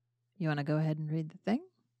You want to go ahead and read the thing?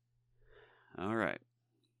 All right.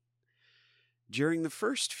 During the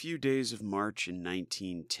first few days of March in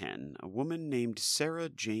 1910, a woman named Sarah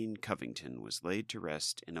Jane Covington was laid to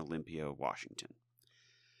rest in Olympia, Washington.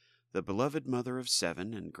 The beloved mother of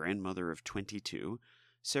 7 and grandmother of 22,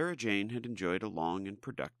 Sarah Jane had enjoyed a long and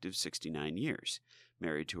productive 69 years.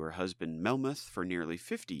 Married to her husband Melmoth for nearly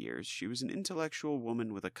 50 years, she was an intellectual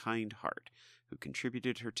woman with a kind heart who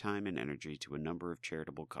contributed her time and energy to a number of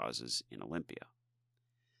charitable causes in Olympia.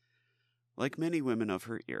 Like many women of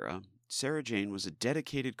her era, Sarah Jane was a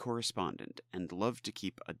dedicated correspondent and loved to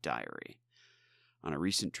keep a diary. On a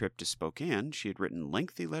recent trip to Spokane, she had written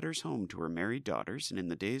lengthy letters home to her married daughters, and in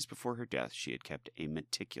the days before her death, she had kept a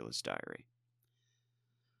meticulous diary.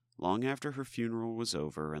 Long after her funeral was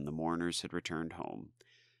over and the mourners had returned home,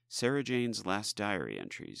 Sarah Jane's last diary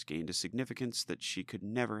entries gained a significance that she could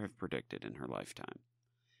never have predicted in her lifetime.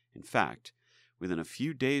 In fact, within a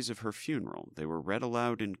few days of her funeral, they were read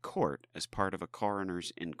aloud in court as part of a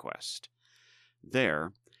coroner's inquest.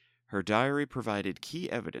 There, her diary provided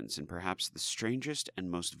key evidence in perhaps the strangest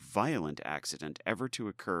and most violent accident ever to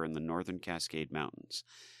occur in the northern Cascade Mountains,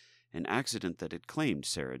 an accident that had claimed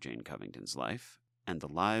Sarah Jane Covington's life and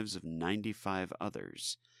the lives of 95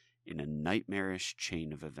 others in a nightmarish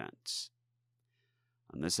chain of events.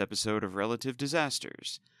 On this episode of Relative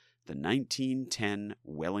Disasters, the 1910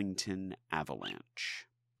 Wellington Avalanche.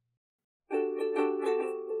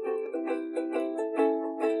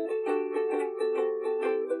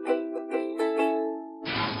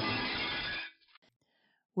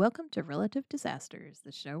 Welcome to Relative Disasters,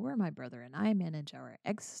 the show where my brother and I manage our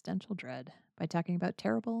existential dread by talking about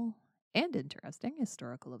terrible and interesting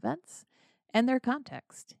historical events and their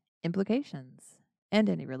context, implications, and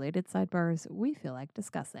any related sidebars we feel like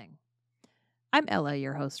discussing. I'm Ella,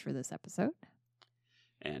 your host for this episode.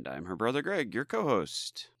 And I'm her brother Greg, your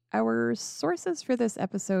co-host. Our sources for this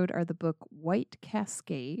episode are the book White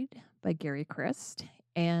Cascade by Gary Christ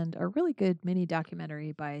and a really good mini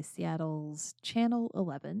documentary by Seattle's Channel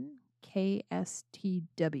 11,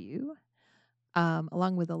 KSTW,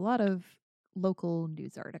 along with a lot of local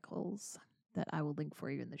news articles that I will link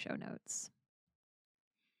for you in the show notes.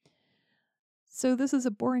 So this is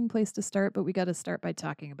a boring place to start, but we got to start by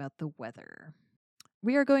talking about the weather.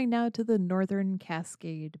 We are going now to the Northern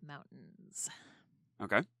Cascade Mountains.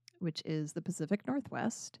 Okay. Which is the Pacific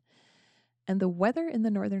Northwest. And the weather in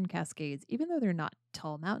the Northern Cascades, even though they're not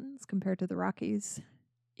tall mountains compared to the Rockies,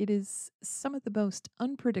 it is some of the most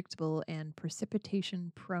unpredictable and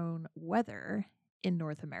precipitation-prone weather in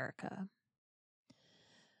North America.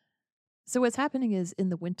 So what's happening is, in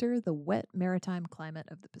the winter, the wet maritime climate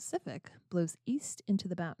of the Pacific blows east into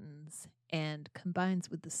the mountains and combines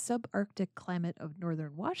with the subarctic climate of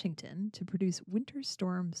northern Washington to produce winter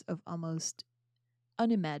storms of almost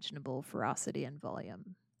unimaginable ferocity and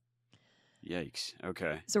volume. Yikes.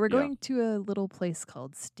 Okay. So we're going to a little place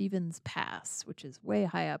called Stevens Pass, which is way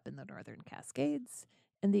high up in the Northern Cascades.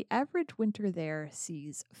 And the average winter there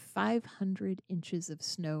sees 500 inches of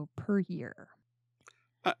snow per year.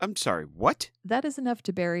 I'm sorry, what? That is enough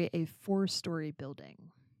to bury a 4-story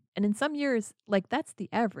building. And in some years, that's the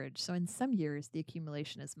average. So in some years, the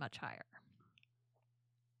accumulation is much higher.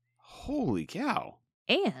 Holy cow.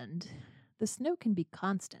 And the snow can be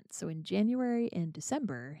constant. So in January and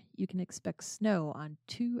December, you can expect snow on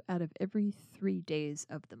 2 out of every 3 days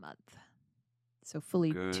of the month. So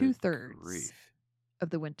fully Good 2/3 grief.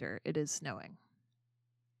 of the winter, it is snowing.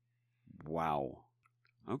 Wow.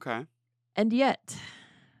 Okay. And yet,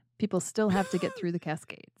 people still have to get through the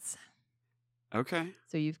Cascades. Okay.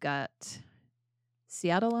 So you've got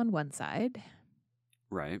Seattle on one side.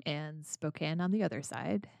 Right. And Spokane on the other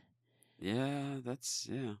side. Yeah,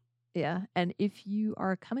 Yeah, and if you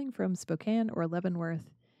are coming from Spokane or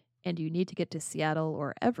Leavenworth and you need to get to Seattle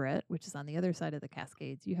or Everett, which is on the other side of the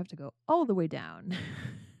Cascades, you have to go all the way down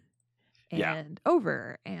and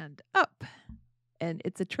over and up. And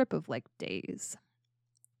it's a trip of days.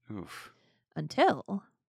 Oof. Until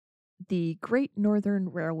the Great Northern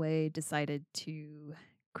Railway decided to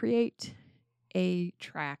create a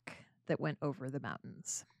track that went over the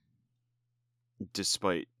mountains.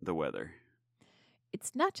 Despite the weather.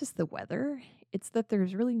 It's not just the weather, it's that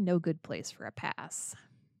there's really no good place for a pass.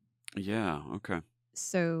 Yeah, okay.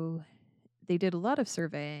 So they did a lot of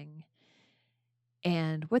surveying,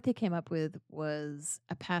 and what they came up with was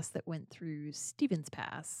a pass that went through Stevens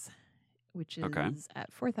Pass, which is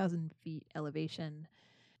at 4,000 feet elevation.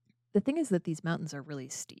 The thing is that these mountains are really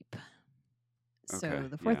steep. So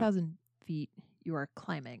the 4,000 feet, you are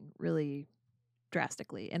climbing really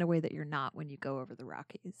drastically in a way that you're not when you go over the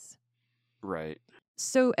Rockies. Right.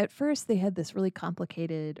 So at first they had this really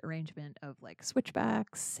complicated arrangement of like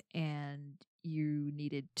switchbacks, and you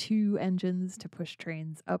needed two engines to push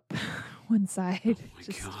trains up one Oh side. my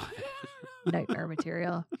Just God. nightmare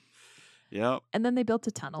material. Yep. And then they built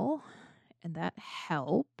a tunnel, and that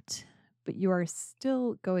helped. But you are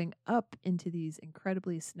still going up into these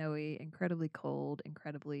incredibly snowy, incredibly cold,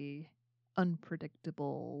 incredibly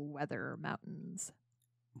unpredictable weather mountains.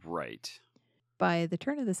 Right. By the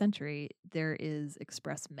turn of the century, there is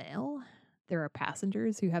express mail. There are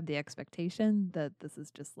passengers who have the expectation that this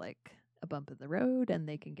is just like a bump in the road and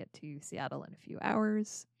they can get to Seattle in a few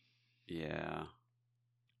hours. Yeah.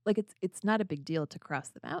 Like it's not a big deal to cross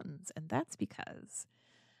the mountains, and that's because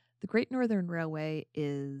the Great Northern Railway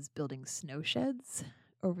is building snow sheds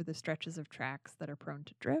over the stretches of tracks that are prone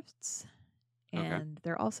to drifts. Okay. And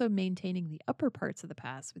they're also maintaining the upper parts of the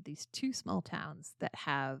pass with these two small towns that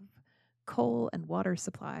have coal and water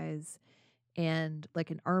supplies and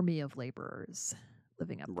like an army of laborers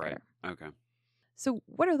living up Right. there. Okay. So,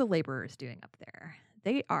 what are the laborers doing up there?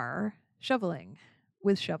 They are shoveling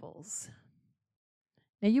with shovels.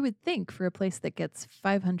 Now, you would think for a place that gets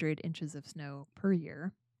 500 inches of snow per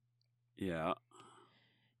year, Yeah.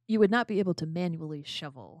 you would not be able to manually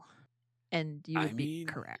shovel, and you I would be mean,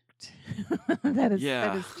 correct. that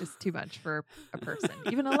yeah. is just too much for a person,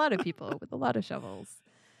 even a lot of people with a lot of shovels.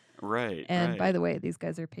 Right. And by Right. the way, these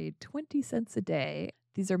guys are paid 20 cents a day.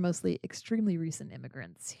 These are mostly extremely recent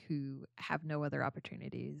immigrants who have no other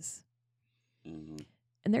opportunities. Hmm.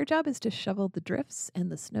 And their job is to shovel the drifts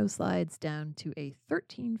and the snow slides down to a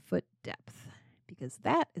 13-foot depth, because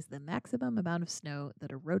that is the maximum amount of snow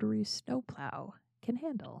that a rotary snowplow can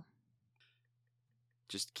handle.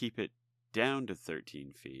 Just keep it down to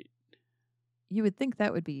 13 feet. You would think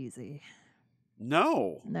that would be easy.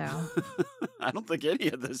 No. No. I don't think any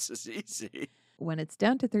of this is easy. When it's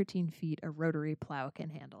down to 13 feet, a rotary plow can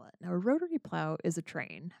handle it. Now, a rotary plow is a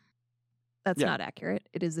train. That's Yeah. not accurate.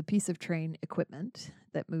 It is a piece of train equipment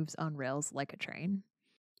that moves on rails like a train.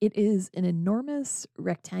 It is an enormous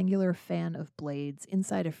rectangular fan of blades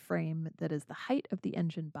inside a frame that is the height of the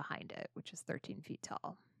engine behind it, which is 13 feet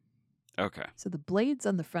tall. Okay. So the blades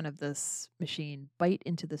on the front of this machine bite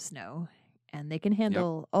into the snow, and they can Yep.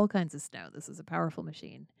 handle all kinds of snow. This is a powerful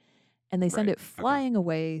machine. And they send Right. it flying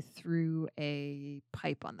away through a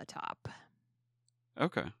pipe on the top.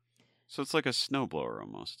 Okay. So it's like a snowblower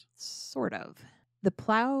almost. Sort of. The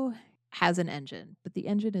plow has an engine, but the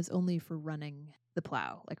engine is only for running the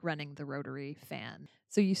plow, like running the rotary fan.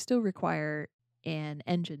 So you still require an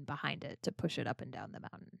engine behind it to push it up and down the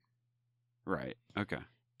mountain. Right. Okay.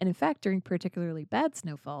 And in fact, during particularly bad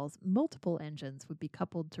snowfalls, multiple engines would be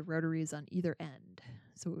coupled to rotaries on either end.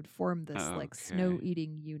 So it would form this like Okay.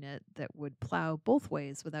 snow-eating unit that would plow both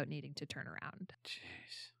ways without needing to turn around.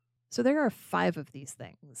 Jeez. So there are 5 of these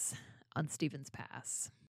things on Stevens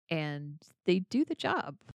Pass, and they do the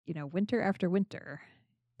job. You know, winter after winter,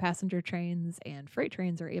 passenger trains and freight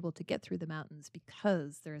trains are able to get through the mountains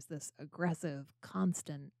because there's this aggressive,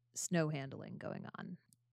 constant snow handling going on.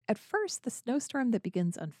 At first, the snowstorm that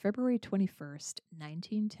begins on February 21st,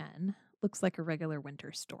 1910, looks like a regular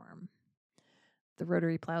winter storm. The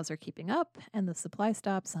rotary plows are keeping up, and the supply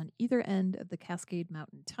stops on either end of the Cascade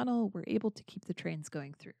Mountain Tunnel were able to keep the trains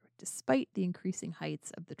going through, despite the increasing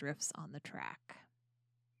heights of the drifts on the track.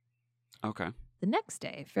 Okay. The next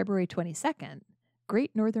day, February 22nd,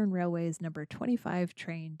 Great Northern Railway's number 25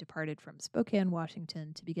 train departed from Spokane,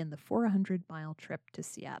 Washington to begin the 400-mile trip to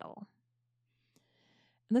Seattle.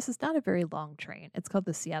 And this is not a very long train. It's called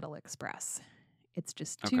the Seattle Express. It's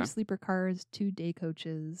just 2 Okay. sleeper cars, 2 day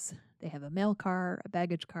coaches. They have a mail car, a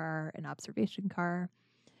baggage car, an observation car,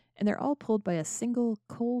 and they're all pulled by a single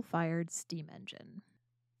coal-fired steam engine.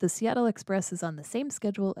 The Seattle Express is on the same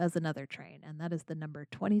schedule as another train, and that is the number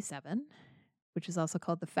 27, which is also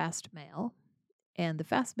called the Fast Mail. And the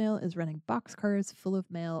Fast Mail is running boxcars full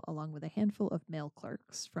of mail along with a handful of mail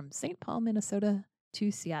clerks from St. Paul, Minnesota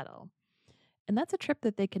to Seattle. And that's a trip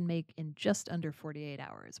that they can make in just under 48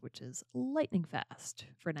 hours, which is lightning fast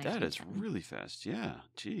for That is 1910. really fast. Yeah.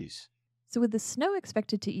 Jeez. So with the snow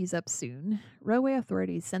expected to ease up soon, railway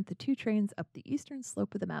authorities sent the 2 trains up the eastern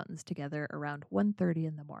slope of the mountains together around 1:30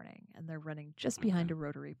 in the morning, and they're running just behind Okay. a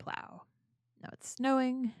rotary plow. Now it's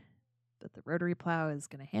snowing, but the rotary plow is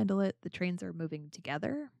going to handle it. The trains are moving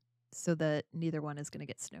together so that neither one is going to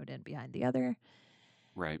get snowed in behind the other.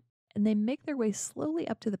 Right. And they make their way slowly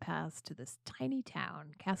up to the pass to this tiny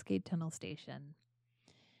town, Cascade Tunnel Station.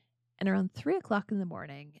 And around 3 o'clock in the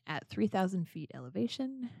morning, at 3,000 feet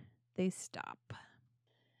elevation, they stop.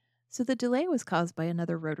 So the delay was caused by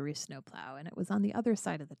another rotary snowplow, and it was on the other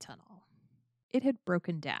side of the tunnel. It had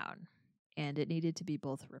broken down. and it needed to be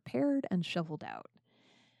both repaired and shoveled out.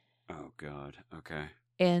 Oh, God. Okay.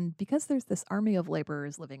 And because there's this army of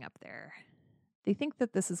laborers living up there, they think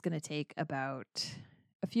that this is going to take about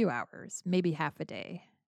a few hours, maybe half a day.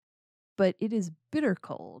 But it is bitter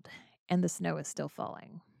cold, and the snow is still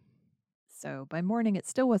falling. So by morning, it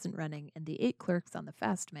still wasn't running, and the 8 clerks on the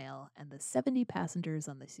Fast Mail and the 70 passengers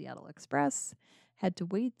on the Seattle Express had to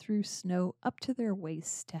wade through snow up to their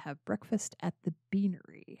waists to have breakfast at the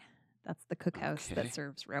Beanery. That's the cookhouse that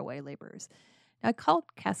serves railway laborers. Now, I called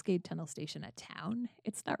Cascade Tunnel Station a town.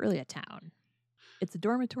 It's not really a town. It's a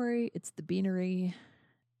dormitory, it's the Beanery,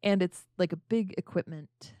 and it's like a big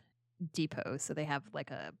equipment depot. So they have like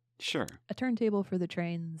a turntable for the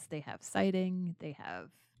trains, they have siding, they have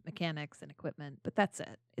mechanics and equipment, but that's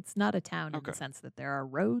it. It's not a town in the sense that there are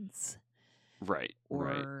roads.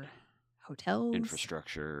 Or hotels.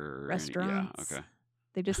 Infrastructure. Restaurants.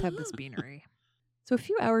 They just have this Beanery. So a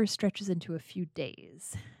few hours stretches into a few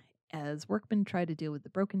days as workmen try to deal with the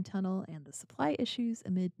broken tunnel and the supply issues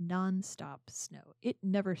amid non-stop snow. It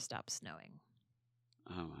never stops snowing.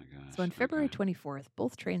 Oh my gosh. So on February 24th,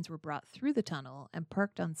 both trains were brought through the tunnel and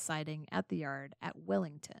parked on siding at the yard at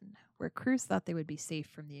Wellington, where crews thought they would be safe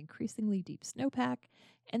from the increasingly deep snowpack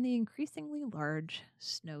and the increasingly large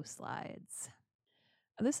snow slides.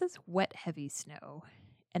 Now, this is wet, heavy snow,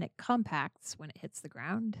 and it compacts when it hits the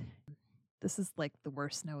ground. This is like the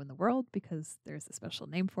worst snow in the world because there's a special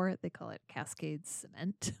name for it. They call it Cascade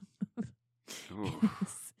cement.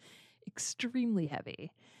 It's extremely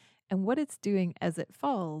heavy. And what it's doing as it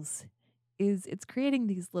falls is it's creating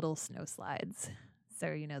these little snow slides. So,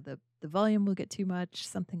 the volume will get too much,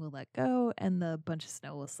 something will let go, and the bunch of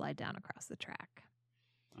snow will slide down across the track.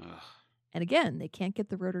 And again, they can't get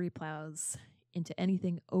the rotary plows into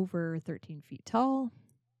anything over 13 feet tall.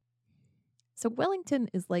 So Wellington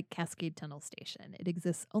is like Cascade Tunnel Station. It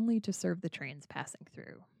exists only to serve the trains passing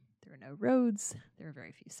through. There are no roads. There are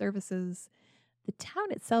very few services. The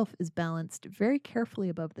town itself is balanced very carefully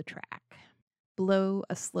above the track, below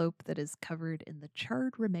a slope that is covered in the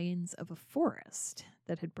charred remains of a forest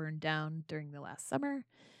that had burned down during the last summer.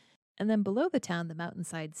 And then below the town, the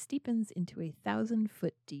mountainside steepens into a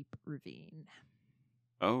 1,000-foot deep ravine.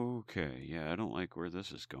 Okay, yeah, I don't like where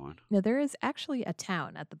this is going. Now, there is actually a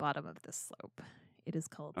town at the bottom of this slope. It is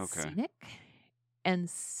called Scenic. And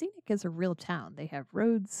Scenic is a real town. They have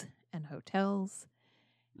roads and hotels.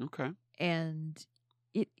 Okay. And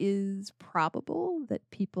it is probable that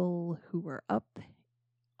people who were up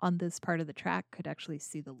on this part of the track could actually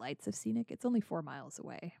see the lights of Scenic. It's only 4 miles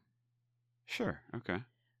away. Sure, okay.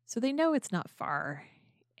 So they know it's not far,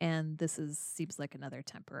 and this seems like another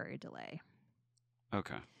temporary delay.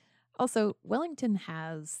 Okay. Also, Wellington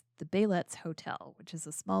has the Baylet's Hotel, which is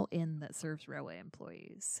a small inn that serves railway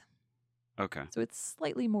employees. Okay. So it's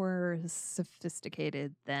slightly more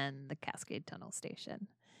sophisticated than the Cascade Tunnel Station.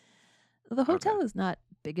 The hotel is not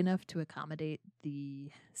big enough to accommodate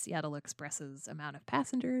the Seattle Express's amount of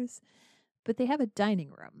passengers, but they have a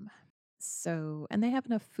dining room. And they have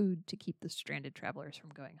enough food to keep the stranded travelers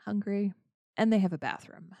from going hungry, and they have a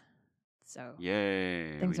bathroom. So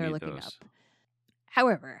yay, things are looking up.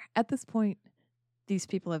 However, at this point, these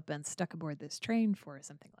people have been stuck aboard this train for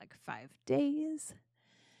something like 5 days.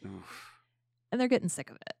 Oof. And they're getting sick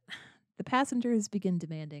of it. The passengers begin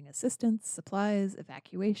demanding assistance, supplies,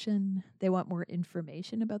 evacuation. They want more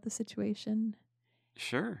information about the situation.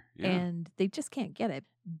 Sure, yeah. And they just can't get it.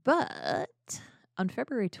 But on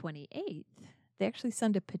February 28th, they actually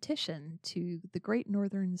send a petition to the Great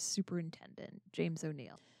Northern Superintendent, James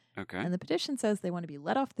O'Neill. Okay. And the petition says they want to be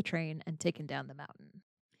let off the train and taken down the mountain.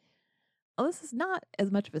 Well, this is not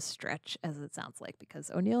as much of a stretch as it sounds like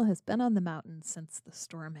because O'Neill has been on the mountain since the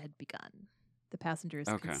storm had begun. The passengers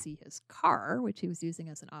can see his car, which he was using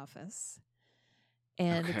as an office,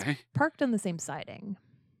 and it's parked on the same siding.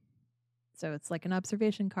 So it's like an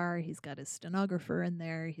observation car. He's got his stenographer in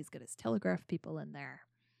there. He's got his telegraph people in there.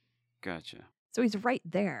 Gotcha. So he's right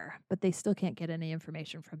there, but they still can't get any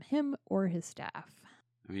information from him or his staff.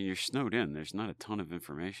 I mean, you're snowed in. There's not a ton of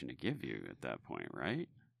information to give you at that point, right?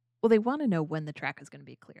 Well, they want to know when the track is going to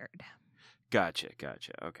be cleared. Gotcha.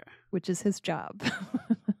 Okay. Which is his job.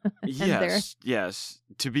 Yes.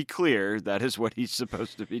 To be clear, that is what he's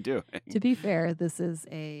supposed to be doing. To be fair, this is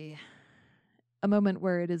a moment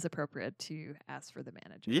where it is appropriate to ask for the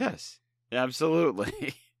manager. Yes,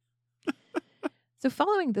 absolutely. So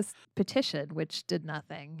following this petition, which did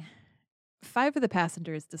nothing, 5 of the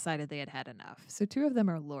passengers decided they had had enough. So 2 of them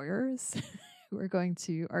are lawyers who are going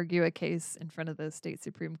to argue a case in front of the state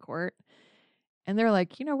Supreme Court. And they're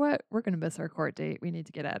like, you know what? We're going to miss our court date. We need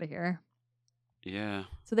to get out of here. Yeah.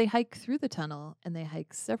 So they hike through the tunnel and they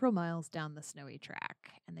hike several miles down the snowy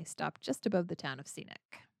track, and they stop just above the town of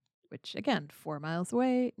Scenic, which, again, 4 miles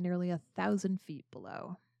away, nearly 1,000 feet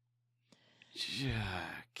below. Yeah.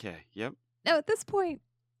 Okay. Yep. Now, at this point,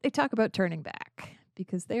 they talk about turning back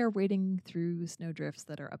because they are wading through snowdrifts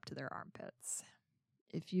that are up to their armpits.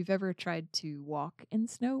 If you've ever tried to walk in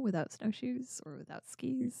snow without snowshoes or without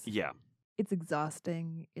skis, Yeah. it's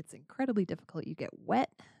exhausting. It's incredibly difficult. You get wet.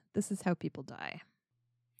 This is how people die.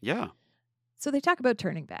 Yeah. So they talk about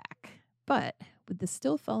turning back, but with the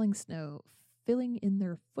still falling snow filling in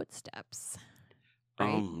their footsteps,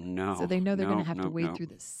 right? Oh, no. So they know they're going to have to no, wade no. through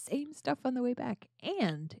the same stuff on the way back,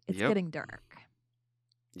 and it's Yep. getting dark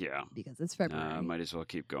Yeah. because it's February. Might as well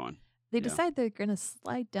keep going. They Yeah. decide they're going to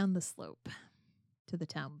slide down the slope to the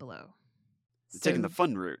town below. They're taking the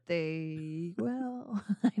fun route. Well,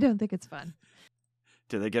 I don't think it's fun.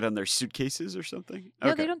 Do they get on their suitcases or something? No,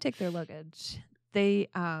 Okay. they don't take their luggage. They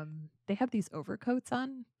have these overcoats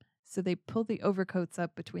on, so they pull the overcoats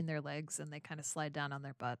up between their legs and they kind of slide down on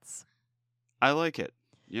their butts. I like it.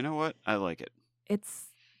 You know what? I like it. It's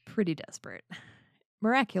pretty desperate.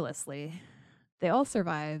 Miraculously, they all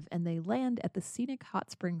survive and they land at the Scenic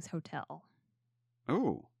Hot Springs Hotel.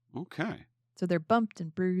 Oh, okay. So they're bumped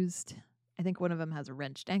and bruised. I think one of them has a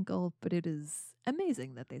wrenched ankle, but it is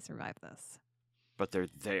amazing that they survive this. But they're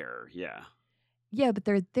there, yeah. Yeah, but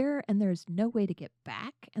they're there and there's no way to get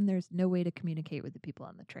back and there's no way to communicate with the people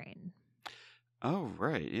on the train. Oh,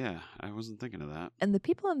 right, yeah. I wasn't thinking of that. And the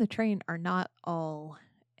people on the train are not all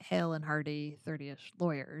hale and hearty 30-ish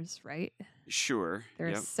lawyers, right? Sure. There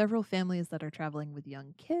are several families that are traveling with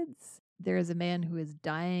young kids. There is a man who is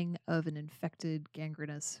dying of an infected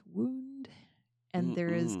gangrenous wound. And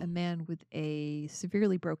there is a man with a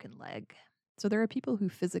severely broken leg. So there are people who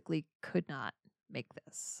physically could not make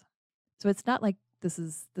this. So it's not like this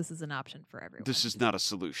is an option for everyone. This is not a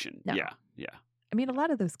solution. No. Yeah. I mean, a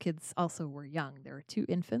lot of those kids also were young. There were 2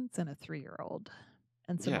 infants and a 3-year-old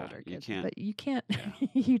and some older kids. But you can't,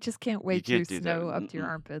 you just can't wade through snow up to your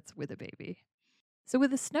armpits with a baby. So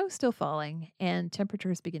with the snow still falling and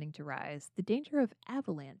temperatures beginning to rise, the danger of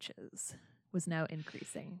avalanches was now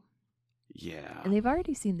increasing. Yeah. And they've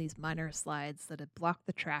already seen these minor slides that had blocked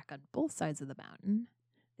the track on both sides of the mountain.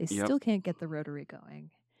 They still can't get the rotary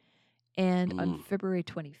going. And on February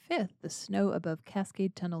 25th, the snow above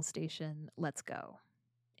Cascade Tunnel Station lets go.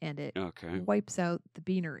 And it wipes out the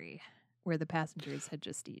beanery where the passengers had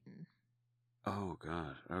just eaten. Oh,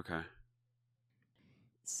 God. Okay.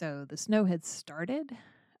 So the snow had started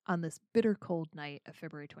on this bitter cold night of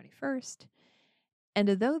February 21st. And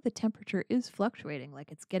although the temperature is fluctuating,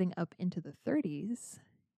 like it's getting up into the 30s,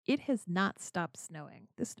 it has not stopped snowing.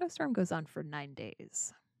 The snowstorm goes on for 9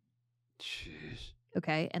 days. Jeez.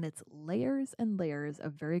 Okay, and it's layers and layers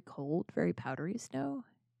of very cold, very powdery snow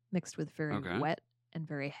mixed with very wet and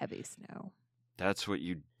very heavy snow. That's what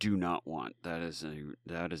you do not want. That is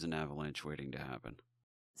an avalanche waiting to happen.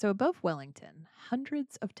 So above Wellington,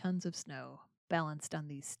 hundreds of tons of snow balanced on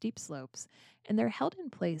these steep slopes, and they're held in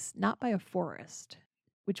place not by a forest,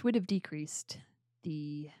 which would have decreased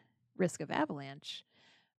the risk of avalanche,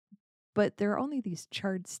 but there are only these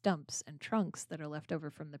charred stumps and trunks that are left over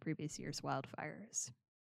from the previous year's wildfires.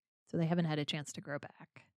 So they haven't had a chance to grow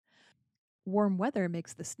back. Warm weather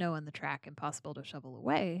makes the snow on the track impossible to shovel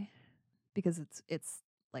away because it's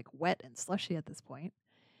like wet and slushy at this point.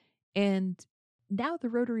 And now the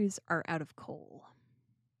rotaries are out of coal.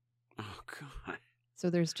 Oh, God. So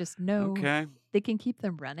there's just no... They can keep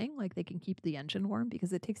them running, like they can keep the engine warm,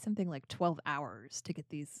 because it takes something like 12 hours to get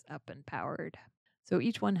these up and powered. So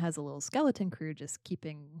each one has a little skeleton crew just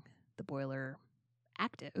keeping the boiler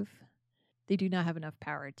active. They do not have enough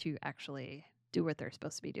power to actually do what they're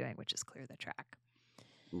supposed to be doing, which is clear the track.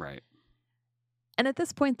 Right. And at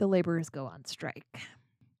this point, the laborers go on strike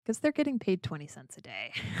because they're getting paid 20 cents a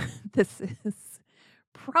day. This is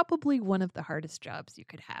probably one of the hardest jobs you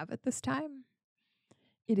could have at this time.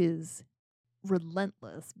 It is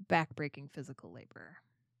relentless, backbreaking physical labor.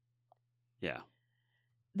 Yeah.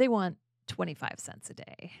 They want 25 cents a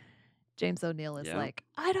day. James O'Neill is like,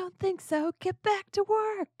 I don't think so. Get back to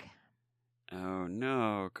work. Oh,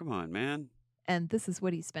 no. Come on, man. And this is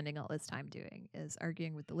what he's spending all his time doing, is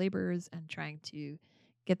arguing with the laborers and trying to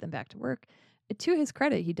get them back to work. To his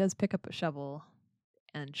credit, he does pick up a shovel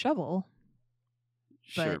and shovel.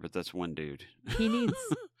 Sure, but that's one dude. He needs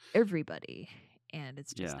everybody, and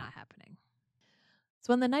it's just not happening.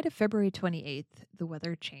 So on the night of February 28th, the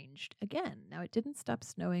weather changed again. Now, it didn't stop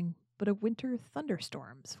snowing, but a winter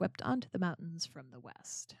thunderstorm swept onto the mountains from the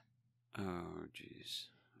west. Oh, jeez.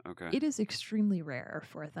 Okay. It is extremely rare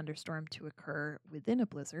for a thunderstorm to occur within a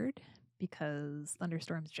blizzard because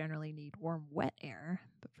thunderstorms generally need warm, wet air.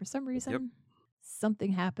 But for some Yep. reason,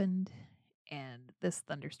 something happened, and this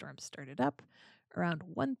thunderstorm started up around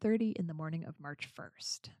 1:30 in the morning of March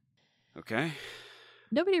 1st. Okay.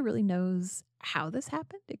 Nobody really knows how this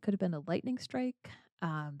happened. It could have been a lightning strike,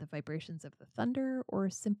 the vibrations of the thunder, or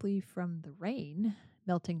simply from the rain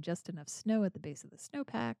melting just enough snow at the base of the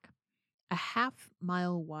snowpack. A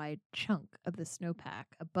half-mile wide chunk of the snowpack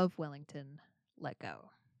above Wellington let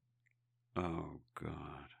go. Oh,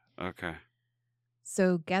 God. Okay.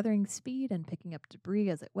 So, gathering speed and picking up debris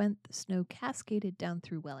as it went, the snow cascaded down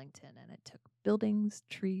through Wellington, and it took buildings,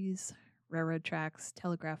 trees, railroad tracks,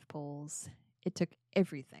 telegraph poles. It took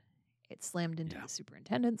everything. It slammed into the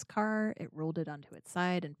superintendent's car, it rolled it onto its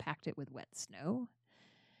side and packed it with wet snow.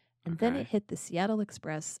 And then it hit the Seattle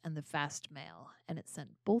Express and the Fast Mail, and it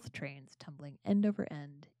sent both trains tumbling end over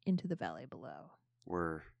end into the valley below.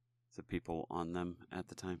 Were the people on them at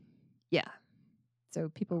the time? Yeah. So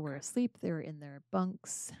people were asleep, they were in their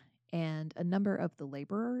bunks, and a number of the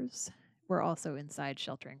laborers were also inside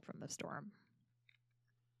sheltering from the storm.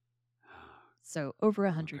 So over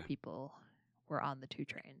 100 people were on the two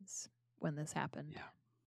trains when this happened. Yeah.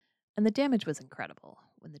 And the damage was incredible.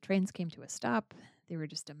 When the trains came to a stop, they were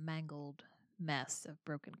just a mangled mess of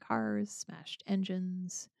broken cars, smashed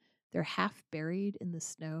engines. They're half buried in the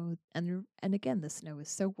snow. And again, the snow is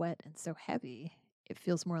so wet and so heavy, it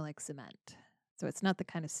feels more like cement. So it's not the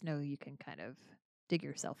kind of snow you can kind of dig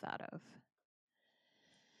yourself out of.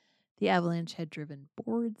 The avalanche had driven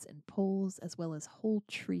boards and poles as well as whole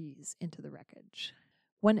trees into the wreckage.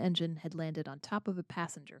 One engine had landed on top of a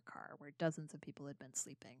passenger car where dozens of people had been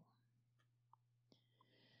sleeping.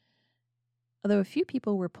 Although a few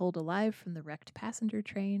people were pulled alive from the wrecked passenger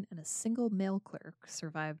train and a single mail clerk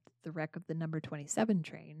survived the wreck of the number 27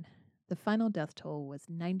 train, the final death toll was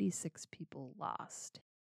 96 people lost.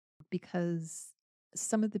 Because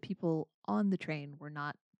some of the people on the train were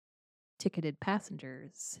not ticketed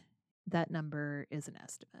passengers, that number is an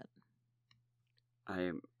estimate.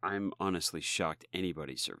 I'm honestly shocked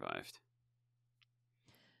anybody survived.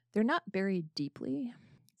 They're not buried deeply,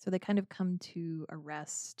 so they kind of come to a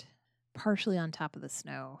rest partially on top of the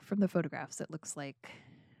snow. From the photographs, it looks like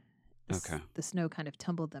the snow kind of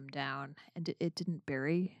tumbled them down, and it didn't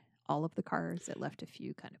bury all of the cars. It left a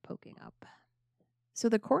few kind of poking up. So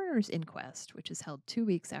the coroner's inquest, which is held 2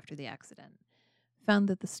 weeks after the accident, found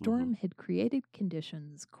that the storm had created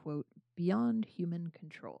conditions, quote, beyond human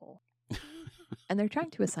control. And they're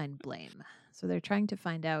trying to assign blame. So they're trying to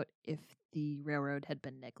find out if the railroad had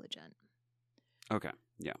been negligent. Okay,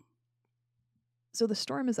 yeah. So the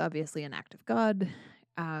storm is obviously an act of God.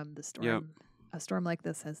 A storm like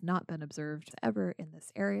this has not been observed ever in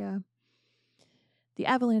this area. The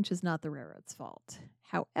avalanche is not the railroad's fault.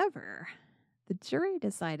 However, the jury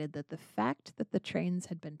decided that the fact that the trains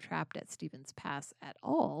had been trapped at Stevens Pass at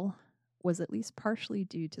all was at least partially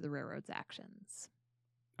due to the railroad's actions.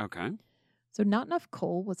 Okay. So not enough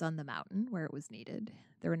coal was on the mountain where it was needed.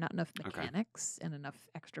 There were not enough mechanics and enough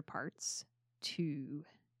extra parts to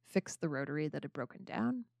fix the rotary that had broken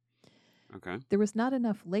down. Okay. There was not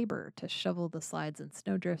enough labor to shovel the slides and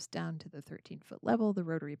snowdrifts down to the 13-foot level the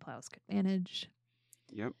rotary plows could manage.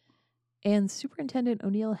 Yep. And Superintendent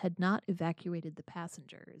O'Neill had not evacuated the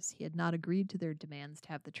passengers. He had not agreed to their demands to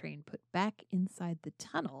have the train put back inside the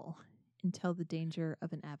tunnel until the danger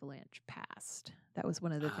of an avalanche passed. That was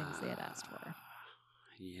one of the things they had asked for.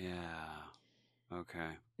 Yeah. Okay.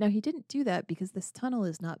 Now, he didn't do that because this tunnel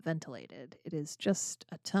is not ventilated. It is just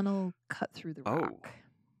a tunnel cut through the rock.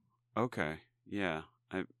 Okay. Yeah.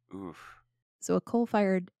 So a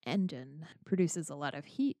coal-fired engine produces a lot of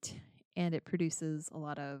heat, and it produces a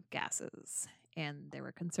lot of gases. And they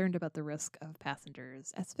were concerned about the risk of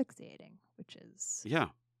passengers asphyxiating, which is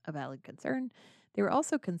a valid concern. They were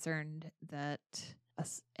also concerned that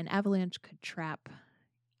an avalanche could trap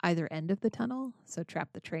either end of the tunnel, so trap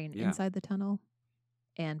the train inside the tunnel,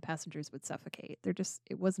 and passengers would suffocate.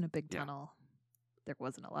 It wasn't a big tunnel. There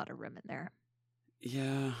wasn't a lot of room in there.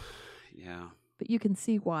 Yeah. But you can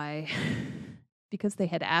see why, because they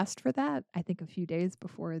had asked for that, I think a few days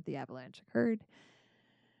before the avalanche occurred,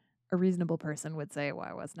 a reasonable person would say,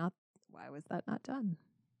 why was that not done?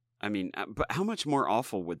 I mean, but how much more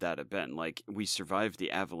awful would that have been? Like, we survived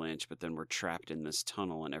the avalanche, but then we're trapped in this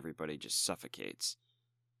tunnel and everybody just suffocates.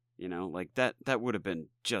 You know, like that would have been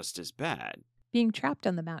just as bad. Being trapped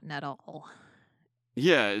on the mountain at all.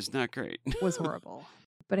 Yeah, it's not great. Was horrible.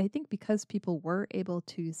 But I think because people were able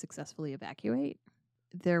to successfully evacuate,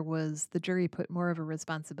 the jury put more of a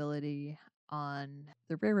responsibility on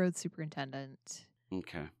the railroad superintendent.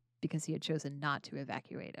 Okay. because he had chosen not to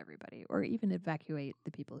evacuate everybody or even evacuate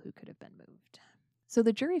the people who could have been moved. So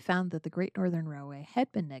the jury found that the Great Northern Railway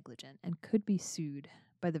had been negligent and could be sued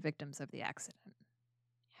by the victims of the accident.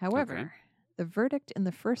 However, the verdict in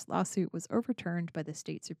the first lawsuit was overturned by the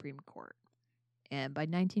state Supreme Court, and by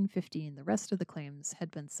 1915, the rest of the claims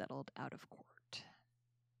had been settled out of court.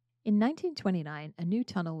 In 1929, a new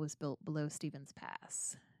tunnel was built below Stevens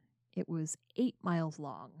Pass. It was 8 miles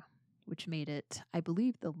long, which made it, I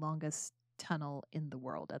believe, the longest tunnel in the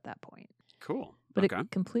world at that point. Cool. But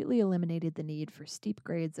it completely eliminated the need for steep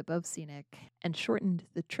grades above scenic and shortened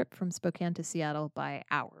the trip from Spokane to Seattle by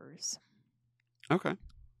hours. Okay.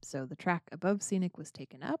 So the track above scenic was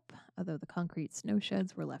taken up, although the concrete snow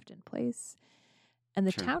sheds were left in place. And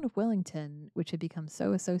the town of Wellington, which had become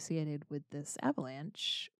so associated with this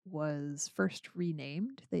avalanche, was first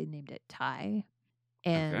renamed. They named it Ty,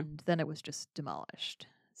 and then it was just demolished.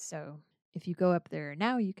 So if you go up there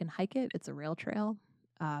now, you can hike it. It's a rail trail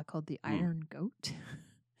called the Iron Goat.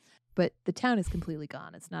 But the town is completely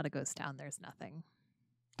gone. It's not a ghost town. There's nothing.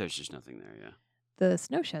 There's just nothing there, yeah. The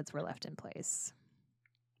snow sheds were left in place.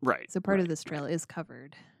 Right. So part of this trail is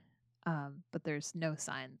covered, but there's no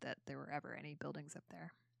sign that there were ever any buildings up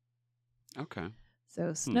there. Okay.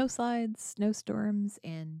 So snow slides, snowstorms,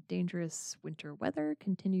 and dangerous winter weather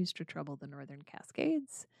continues to trouble the Northern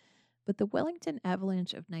Cascades, but the Wellington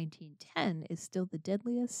Avalanche of 1910 is still the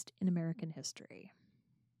deadliest in American history.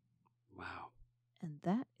 Wow. And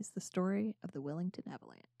that is the story of the Wellington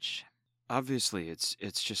Avalanche. Obviously, it's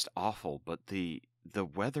just awful, but the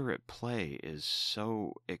weather at play is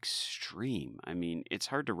so extreme. I mean, it's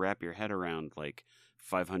hard to wrap your head around like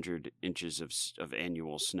 500 inches of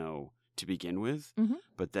annual snow to begin with,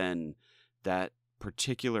 but then that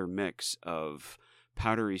particular mix of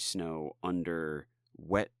powdery snow under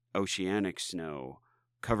wet oceanic snow,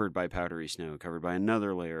 covered by powdery snow, covered by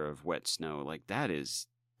another layer of wet snow, like that is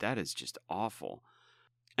just awful.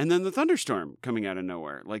 And then the thunderstorm coming out of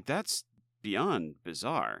nowhere, like that's beyond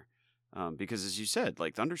bizarre. Because as you said,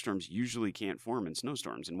 like thunderstorms usually can't form in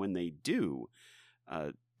snowstorms, and when they do,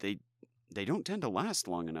 they don't tend to last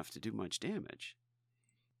long enough to do much damage.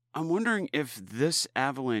 I'm wondering if this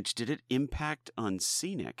avalanche, did it impact on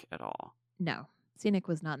scenic at all? No. Scenic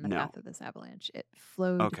was not in the path of this avalanche. It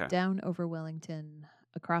flowed down over Wellington,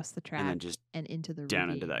 across the track, and then just and into the down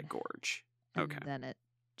ravine, into that gorge. And then it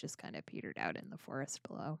just kind of petered out in the forest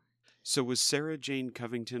below. So was Sarah Jane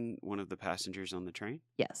Covington one of the passengers on the train?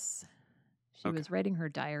 Yes. She was writing her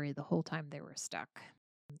diary the whole time they were stuck.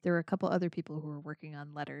 There were a couple other people who were working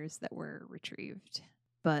on letters that were retrieved,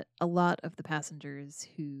 but a lot of the passengers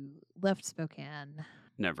who left Spokane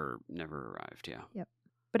never arrived, Yep.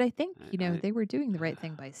 But I think, they were doing the right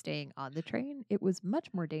thing by staying on the train. It was much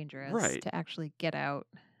more dangerous to actually get out,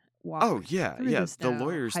 walk through the snow, the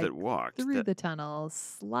lawyers hike that walked through the tunnel,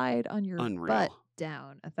 slide on your butt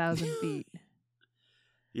down 1,000 feet.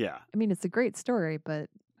 Yeah. I mean, it's a great story, but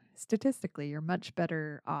statistically, you're much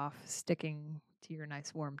better off sticking to your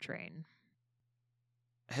nice warm train.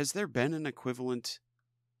 Has there been an equivalent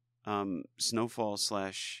snowfall /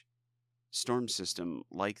 storm system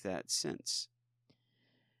like that since?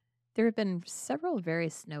 There have been several very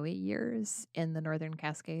snowy years in the Northern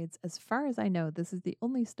Cascades. As far as I know, this is the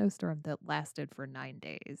only snowstorm that lasted for 9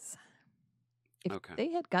 days. If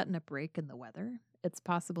they had gotten a break in the weather, it's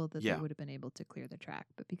possible that they would have been able to clear the track.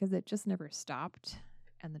 But because it just never stopped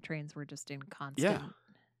and the trains were just in constant,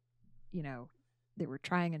 they were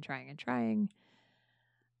trying and trying and trying.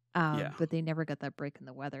 But they never got that break in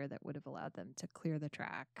the weather that would have allowed them to clear the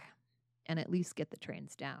track and at least get the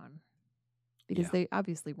trains down. Because they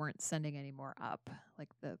obviously weren't sending any more up. Like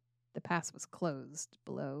the pass was closed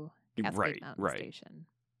below Cascade Mountain Station.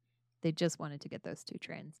 They just wanted to get those 2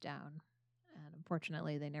 trains down. And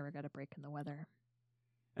unfortunately, they never got a break in the weather.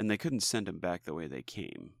 And they couldn't send them back the way they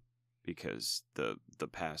came because the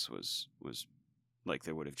pass was like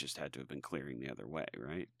they would have just had to have been clearing the other way,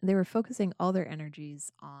 right? They were focusing all their energies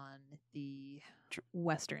on the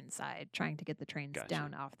western side, trying to get the trains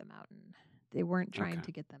down off the mountain. They weren't trying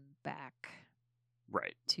to get them back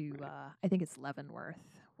to, I think it's Leavenworth,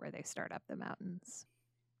 where they start up the mountains.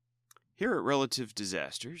 Here at Relative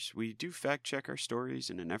Disasters, we do fact-check our stories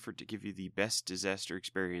in an effort to give you the best disaster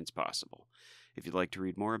experience possible. If you'd like to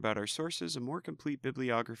read more about our sources, a more complete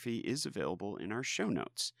bibliography is available in our show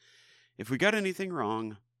notes. If we got anything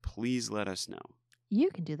wrong, please let us know. You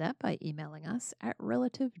can do that by emailing us at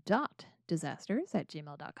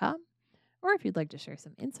relative.disasters@gmail.com. Or if you'd like to share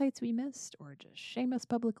some insights we missed or just shame us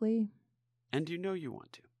publicly. And you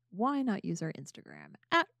want to. Why not use our Instagram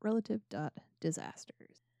at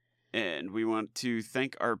relative.disasters? And we want to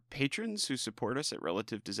thank our patrons who support us at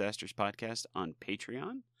Relative Disasters Podcast on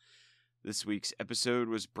Patreon. This week's episode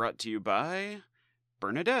was brought to you by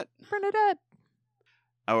Bernadette,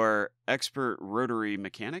 our expert rotary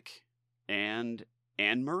mechanic, and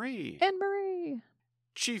Anne-Marie,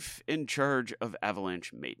 chief in charge of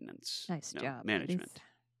Avalanche maintenance. Nice job. Management. Ladies.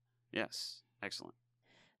 Yes, excellent.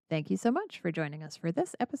 Thank you so much for joining us for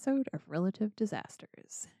this episode of Relative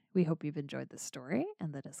Disasters. We hope you've enjoyed the story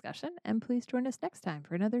and the discussion, and please join us next time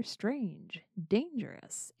for another strange,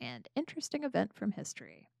 dangerous, and interesting event from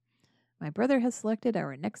history. My brother has selected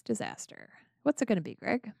our next disaster. What's it going to be,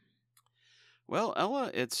 Greg? Well,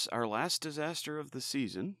 Ella, it's our last disaster of the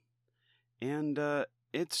season, and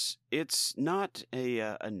it's not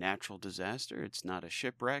a natural disaster. It's not a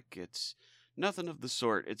shipwreck. It's nothing of the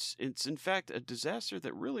sort. It's in fact a disaster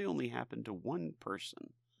that really only happened to one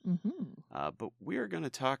person. Mm-hmm. But we are going to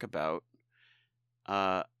talk about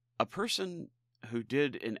a person who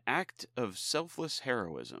did an act of selfless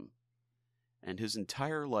heroism, and his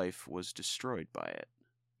entire life was destroyed by it.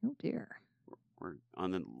 Oh dear. We're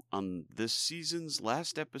on this season's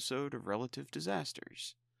last episode of Relative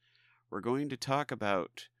Disasters. We're going to talk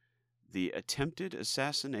about the attempted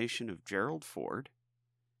assassination of Gerald Ford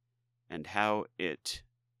and how it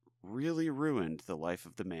really ruined the life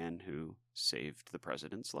of the man who saved the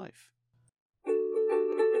president's life.